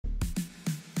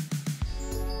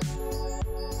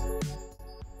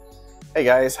Hey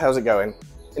guys, how's it going?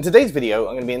 In today's video,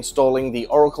 I'm going to be installing the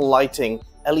Oracle Lighting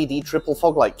LED triple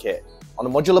fog light kit on a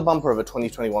modular bumper of a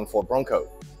 2021 Ford Bronco.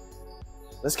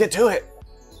 Let's get to it!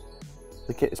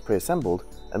 The kit is pre-assembled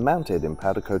and mounted in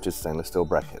powder-coated stainless steel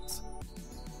brackets.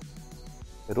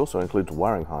 It also includes a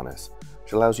wiring harness,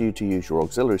 which allows you to use your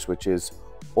auxiliary switches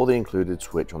or the included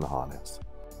switch on the harness.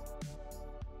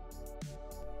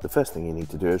 The first thing you need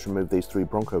to do is remove these 3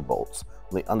 Bronco bolts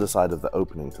on the underside of the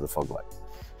opening to the fog light.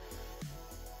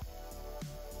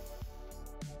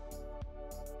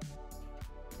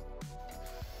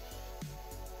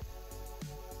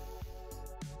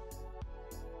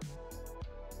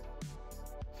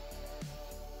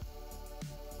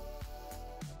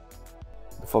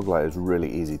 The fog light is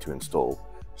really easy to install.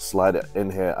 Slide it in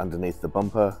here underneath the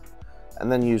bumper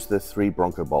and then use the 3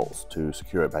 Bronco bolts to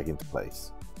secure it back into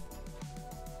place.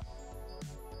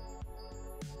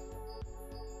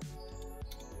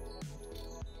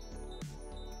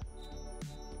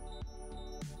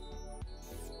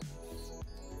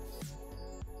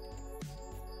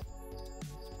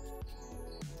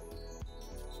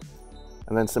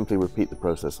 And then simply repeat the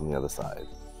process on the other side.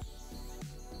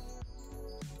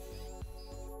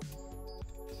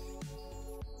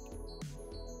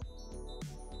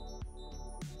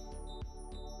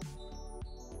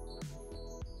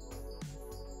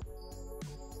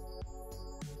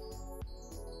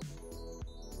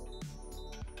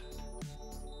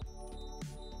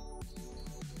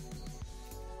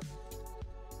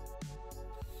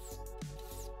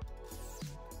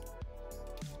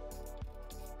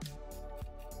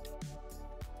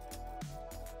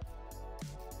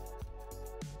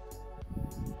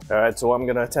 Alright, so what I'm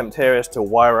going to attempt here is to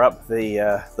wire up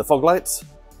the fog lights.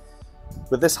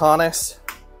 With this harness,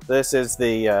 this is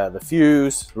the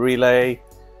fuse, relay,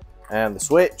 and the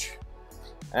switch.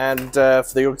 And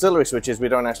for the auxiliary switches, we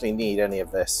don't actually need any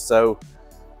of this. So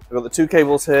I've got the 2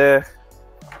 cables here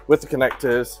with the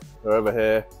connectors. They're over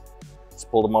here.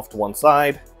 Just pull them off to one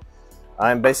side.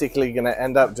 I'm basically going to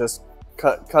end up just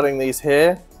cutting these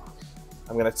here.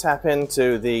 I'm going to tap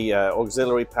into the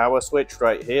auxiliary power switch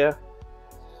right here.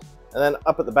 And then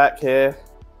up at the back here,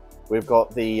 we've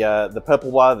got the purple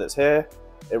wire that's here.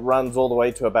 It runs all the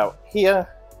way to about here,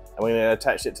 and we're going to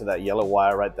attach it to that yellow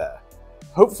wire right there.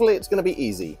 Hopefully it's going to be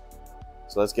easy,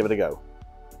 so let's give it a go.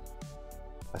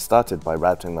 I started by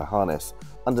routing the harness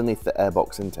underneath the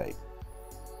airbox intake.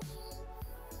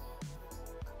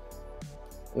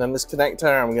 And then this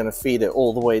connector, I'm going to feed it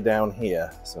all the way down here.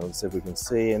 So let's see if we can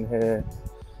see in here.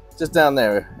 Just down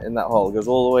there in that hole, it goes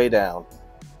all the way down.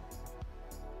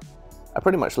 I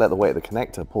pretty much let the weight of the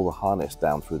connector pull the harness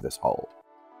down through this hole.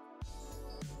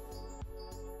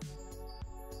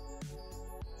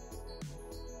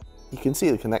 You can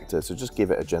see the connector, so just give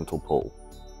it a gentle pull.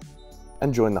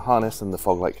 And join the harness and the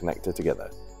fog light connector together.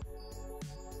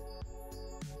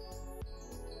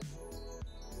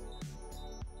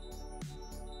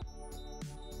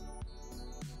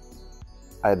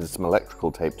 I added some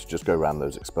electrical tape to just go around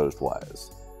those exposed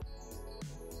wires.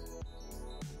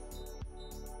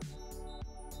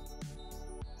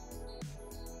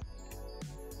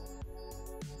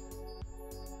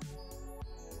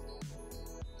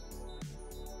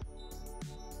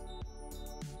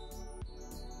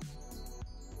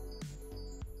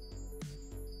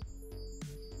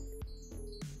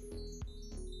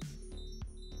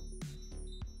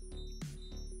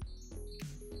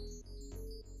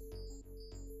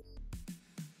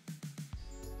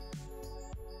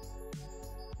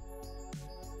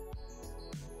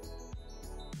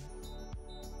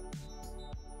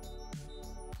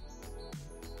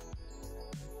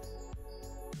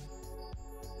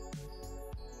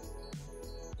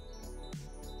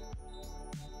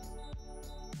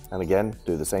 And again,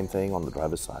 do the same thing on the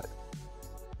driver's side.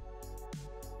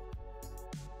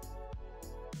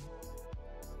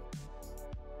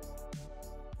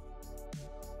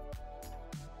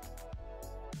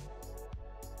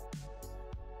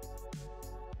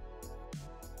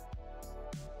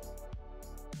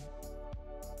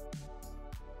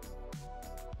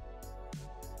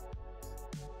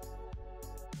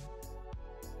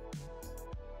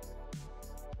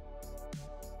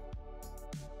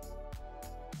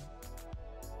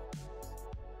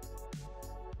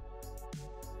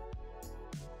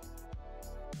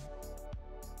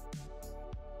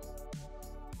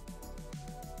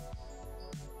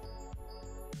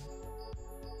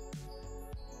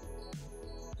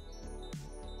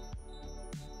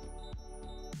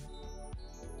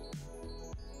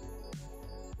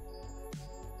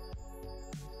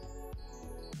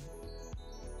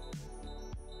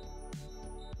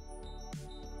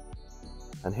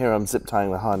 And here I'm zip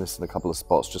tying the harness in a couple of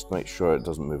spots just to make sure it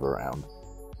doesn't move around.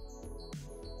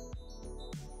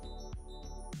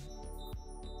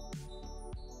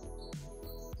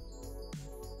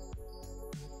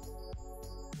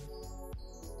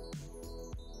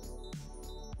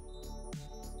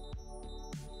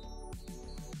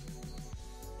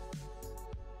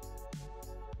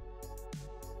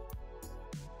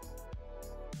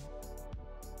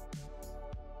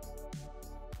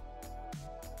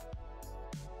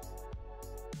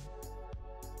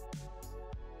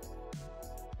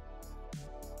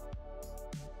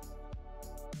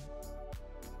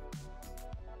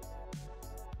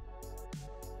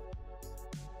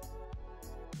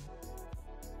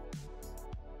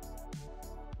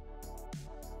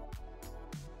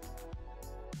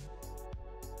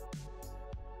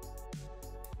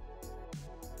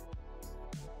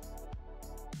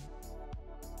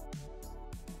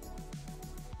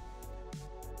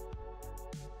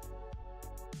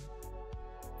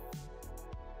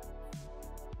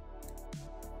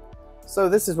 So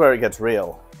this is where it gets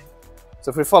real.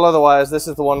 So if we follow the wires, this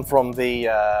is the one from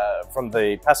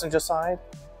the passenger side.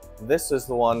 This is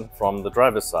the one from the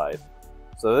driver's side.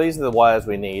 So these are the wires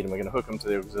we need, and we're going to hook them to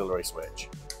the auxiliary switch.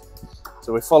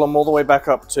 So we follow them all the way back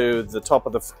up to the top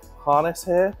of the harness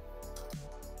here.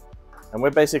 And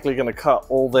we're basically going to cut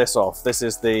all this off. This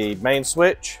is the main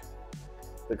switch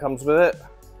that comes with it.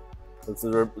 It's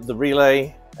the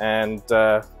relay and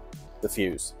the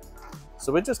fuse.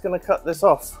 So we're just going to cut this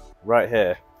off right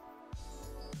here.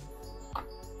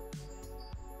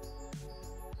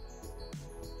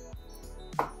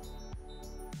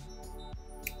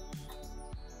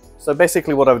 So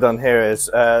basically what I've done here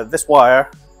is this wire,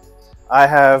 I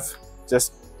have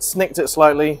just snicked it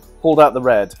slightly, pulled out the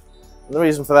red. And the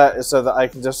reason for that is so that I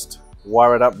can just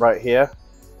wire it up right here,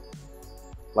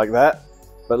 like that,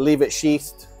 but leave it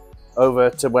sheathed over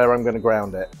to where I'm going to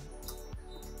ground it.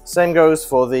 Same goes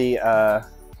for the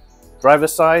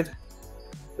driver's side.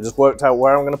 I just worked out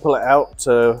where I'm going to pull it out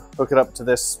to hook it up to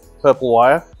this purple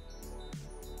wire,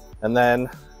 and then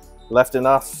left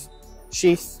enough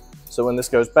sheath so when this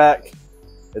goes back,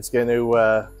 it's going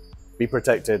to be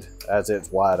protected as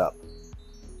it's wired up.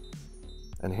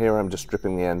 And here I'm just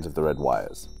stripping the ends of the red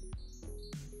wires.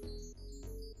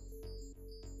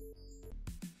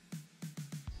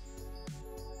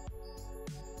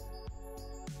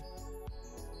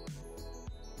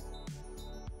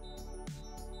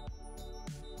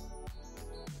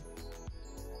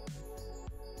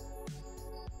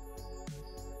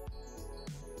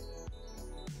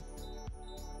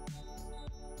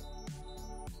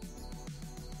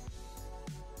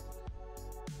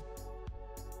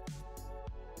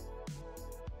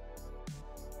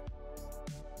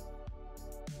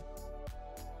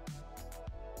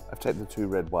 I've taped the two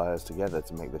red wires together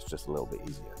to make this just a little bit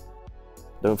easier.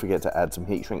 Don't forget to add some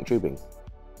heat shrink tubing.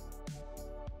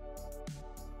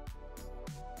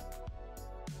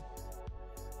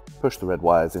 Push the red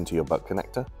wires into your butt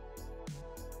connector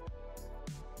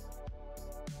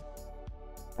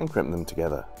and crimp them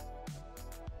together.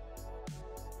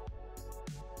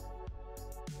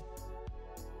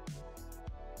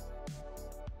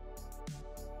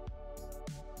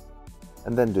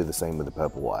 And then do the same with the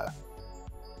purple wire.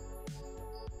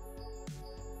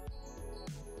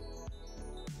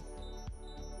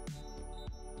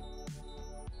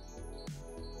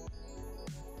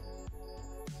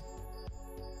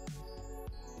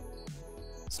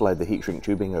 Slide the heat shrink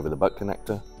tubing over the butt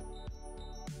connector.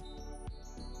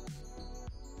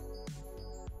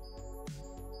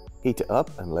 Heat it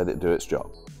up and let it do its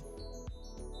job.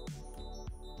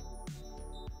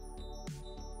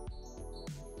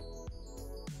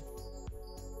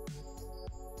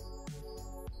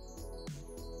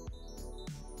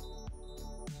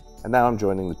 And now I'm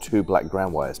joining the two black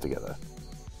ground wires together.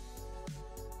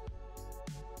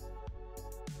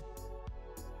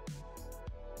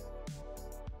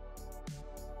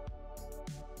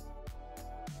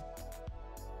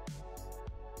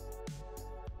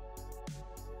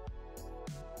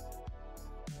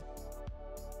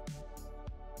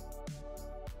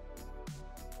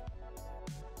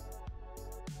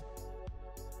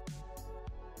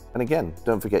 And again,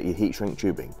 don't forget your heat shrink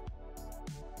tubing.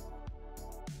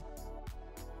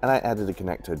 And I added a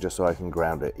connector just so I can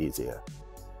ground it easier.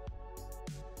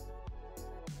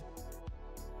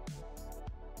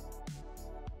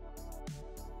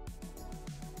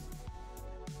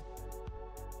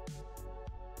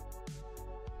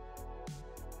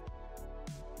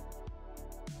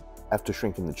 After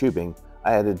shrinking the tubing,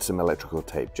 I added some electrical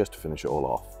tape just to finish it all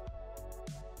off.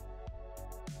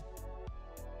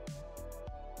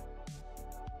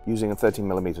 Using a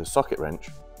 13mm socket wrench,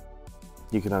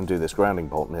 you can undo this grounding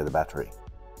bolt near the battery,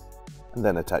 and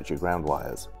then attach your ground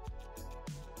wires.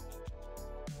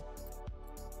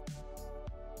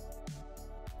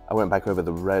 I went back over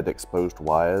the red exposed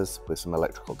wires with some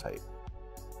electrical tape.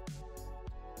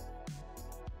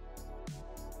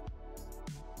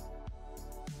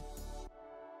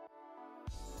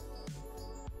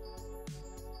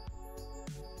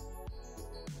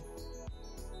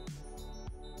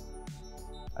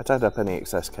 I tied up any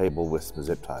excess cable with some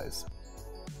zip ties.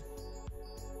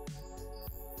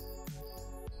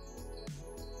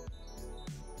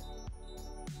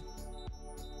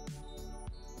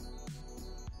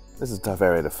 This is a tough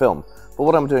area to film, but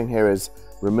what I'm doing here is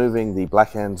removing the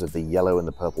black ends of the yellow and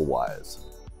the purple wires.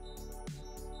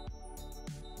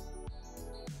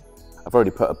 I've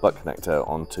already put a butt connector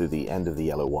onto the end of the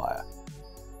yellow wire,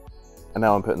 and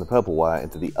now I'm putting the purple wire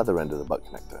into the other end of the butt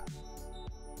connector.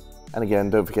 And again,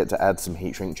 don't forget to add some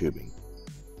heat shrink tubing.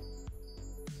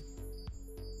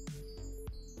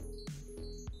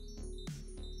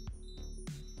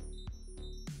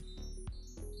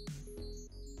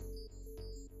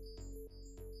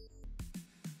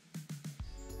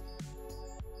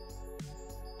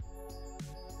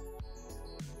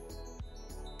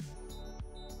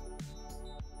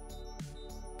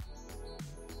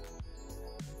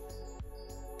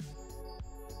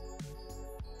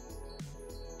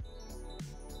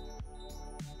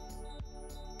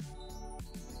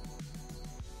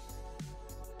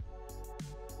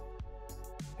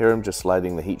 Here I'm just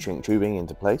sliding the heat shrink tubing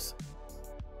into place.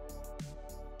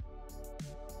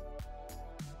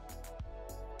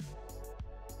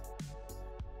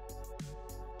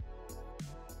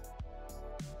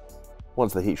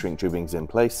 Once the heat shrink tubing is in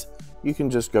place, you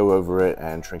can just go over it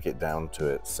and shrink it down to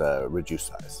its reduced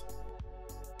size.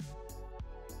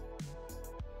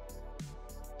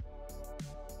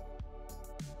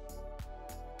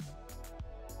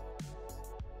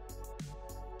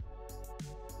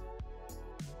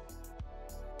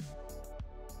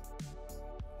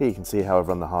 Here you can see how I've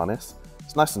run the harness.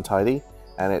 It's nice and tidy,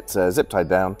 and it's zip tied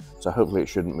down, so hopefully it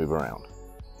shouldn't move around.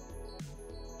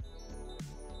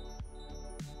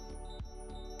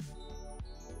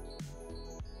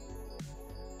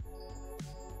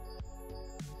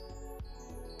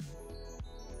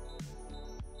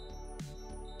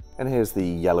 And here's the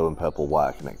yellow and purple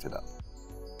wire connected up.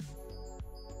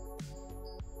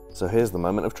 So here's the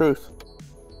moment of truth.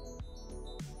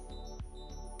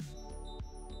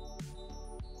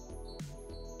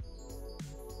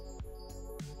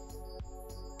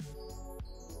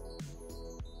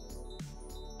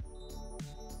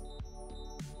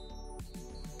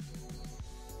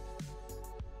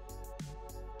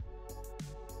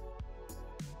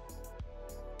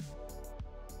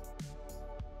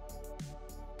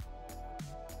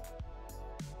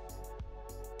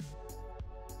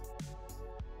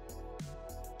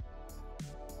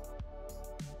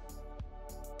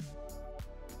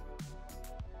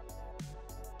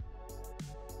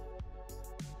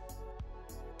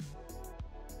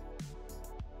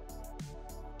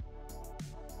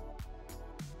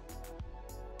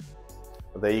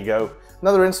 There you go.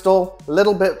 Another install, a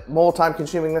little bit more time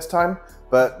consuming this time,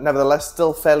 but nevertheless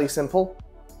still fairly simple.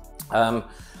 I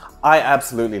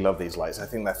absolutely love these lights. I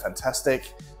think they're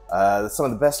fantastic. They're some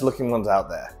of the best looking ones out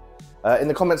there. In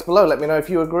the comments below, let me know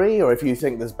if you agree or if you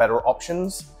think there's better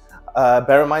options.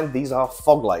 Bear in mind, these are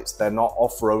fog lights. They're not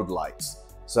off-road lights.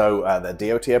 So they're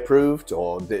DOT approved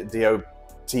or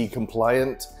DOT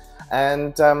compliant.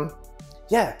 And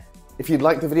yeah, if you'd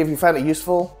like the video, if you found it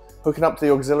useful, hooking up to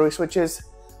the auxiliary switches,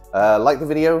 like the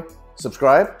video,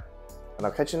 subscribe, and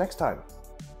I'll catch you next time.